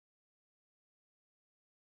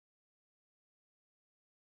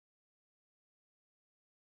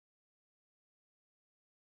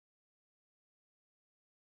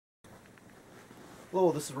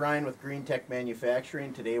Hello, this is Ryan with Green Tech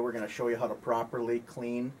Manufacturing. Today we're going to show you how to properly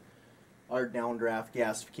clean our downdraft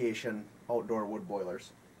gasification outdoor wood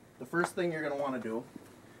boilers. The first thing you're going to want to do,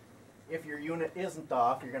 if your unit isn't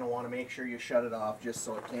off, you're going to want to make sure you shut it off just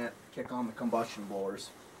so it can't kick on the combustion blowers.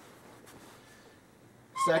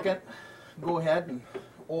 Second, go ahead and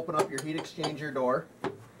open up your heat exchanger door.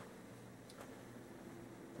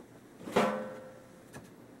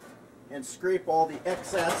 And scrape all the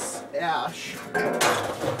excess ash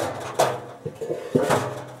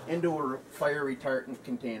into a fire retardant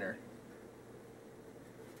container.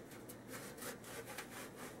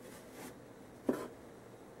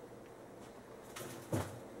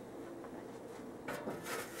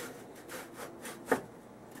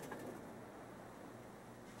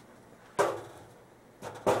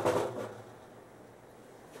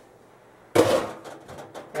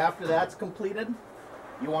 After that's completed,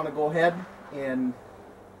 you want to go ahead and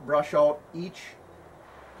brush out each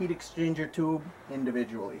heat exchanger tube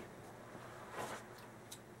individually.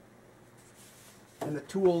 And the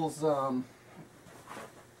tools are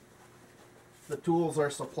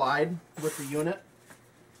supplied with the unit,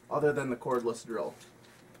 other than the cordless drill.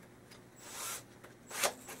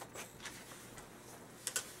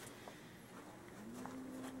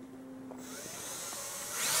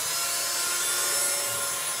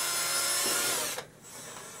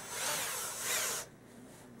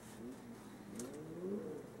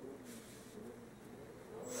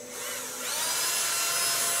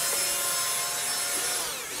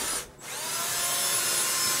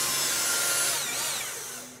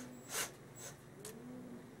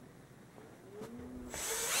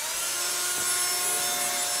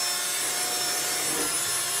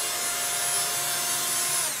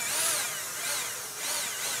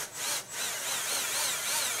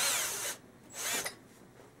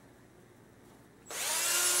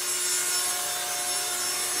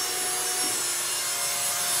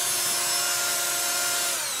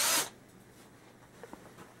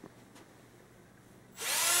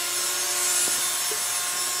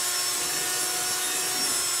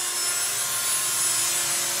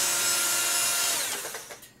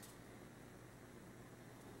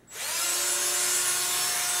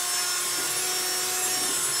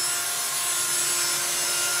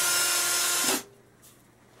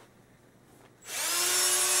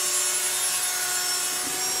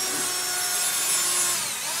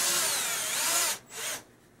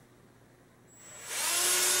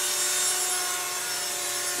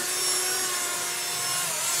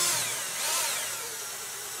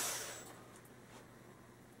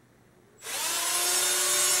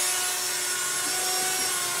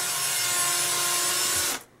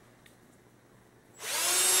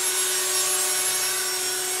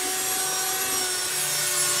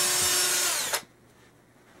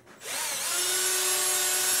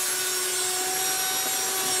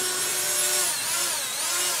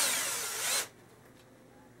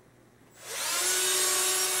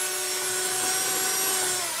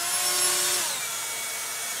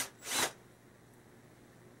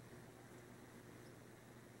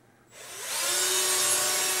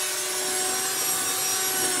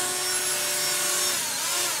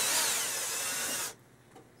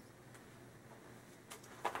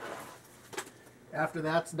 After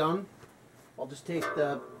that's done, I'll just take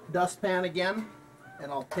the dustpan again,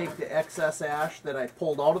 and I'll take the excess ash that I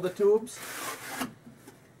pulled out of the tubes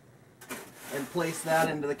and place that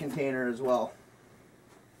into the container as well.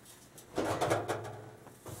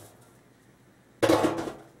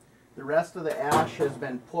 The rest of the ash has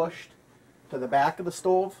been pushed to the back of the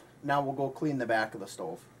stove. Now we'll go clean the back of the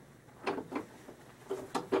stove.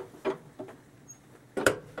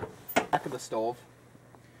 Back of the stove,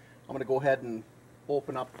 I'm going to go ahead and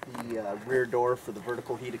open up the rear door for the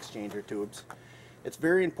vertical heat exchanger tubes. It's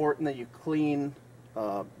very important that you clean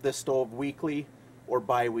this stove weekly or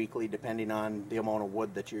bi-weekly, depending on the amount of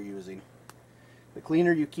wood that you're using. The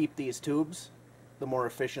cleaner you keep these tubes, the more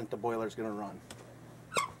efficient the boiler is going to run.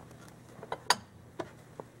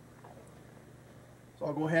 So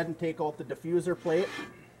I'll go ahead and take out the diffuser plate.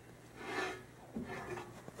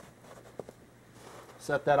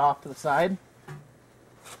 Set that off to the side.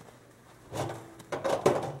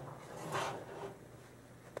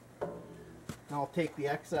 Now I'll take the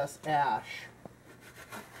excess ash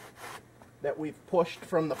that we've pushed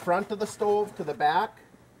from the front of the stove to the back,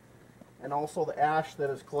 and also the ash that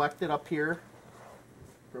is collected up here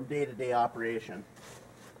from day-to-day operation.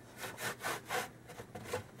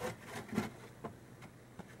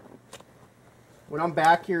 When I'm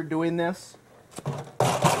back here doing this,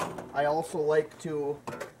 I also like to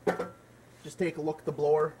just take a look at the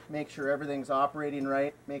blower, make sure everything's operating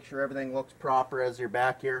right, make sure everything looks proper as you're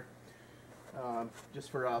back here.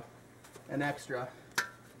 Just for an extra,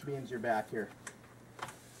 being you're back here.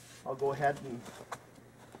 I'll go ahead and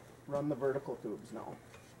run the vertical tubes now.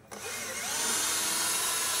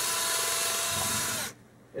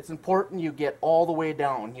 It's important you get all the way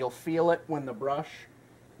down. You'll feel it when the brush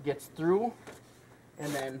gets through,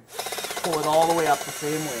 and then pull it all the way up the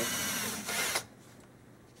same way.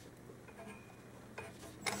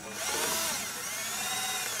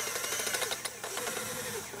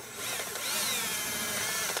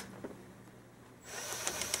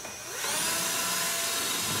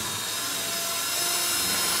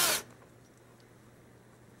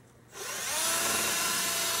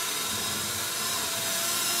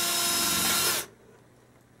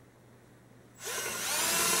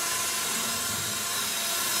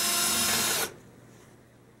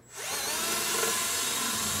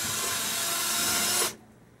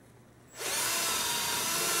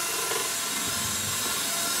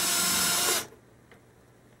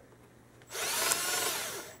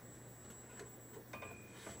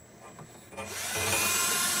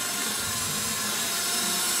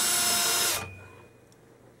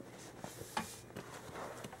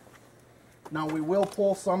 Now we will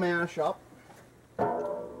pull some ash up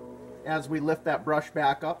as we lift that brush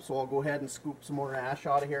back up, so I'll go ahead and scoop some more ash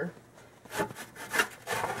out of here.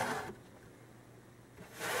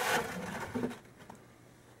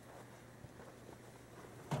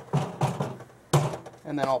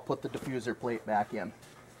 And then I'll put the diffuser plate back in.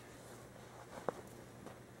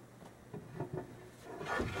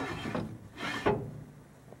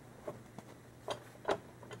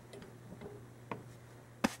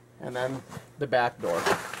 And then the back door.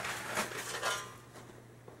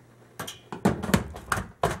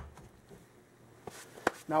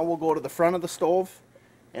 Now we'll go to the front of the stove,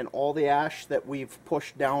 and all the ash that we've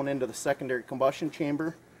pushed down into the secondary combustion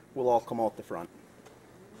chamber will all come out the front.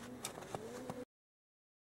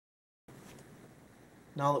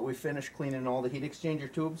 Now that we've finished cleaning all the heat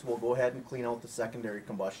exchanger tubes, we'll go ahead and clean out the secondary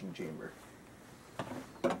combustion chamber.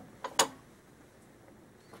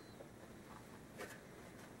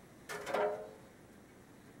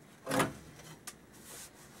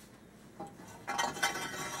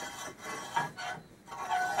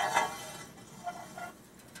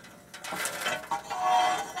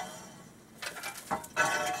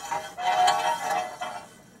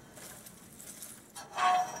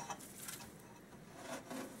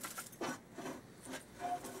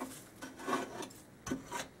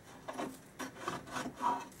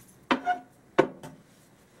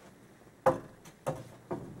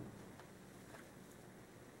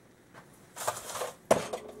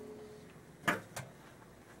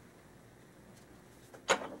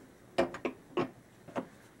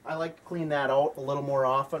 I like to clean that out a little more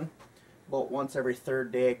often. About once every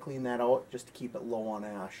third day I clean that out just to keep it low on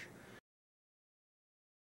ash.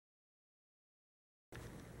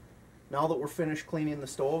 Now that we're finished cleaning the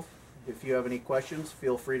stove, if you have any questions,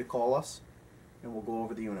 feel free to call us and we'll go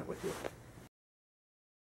over the unit with you.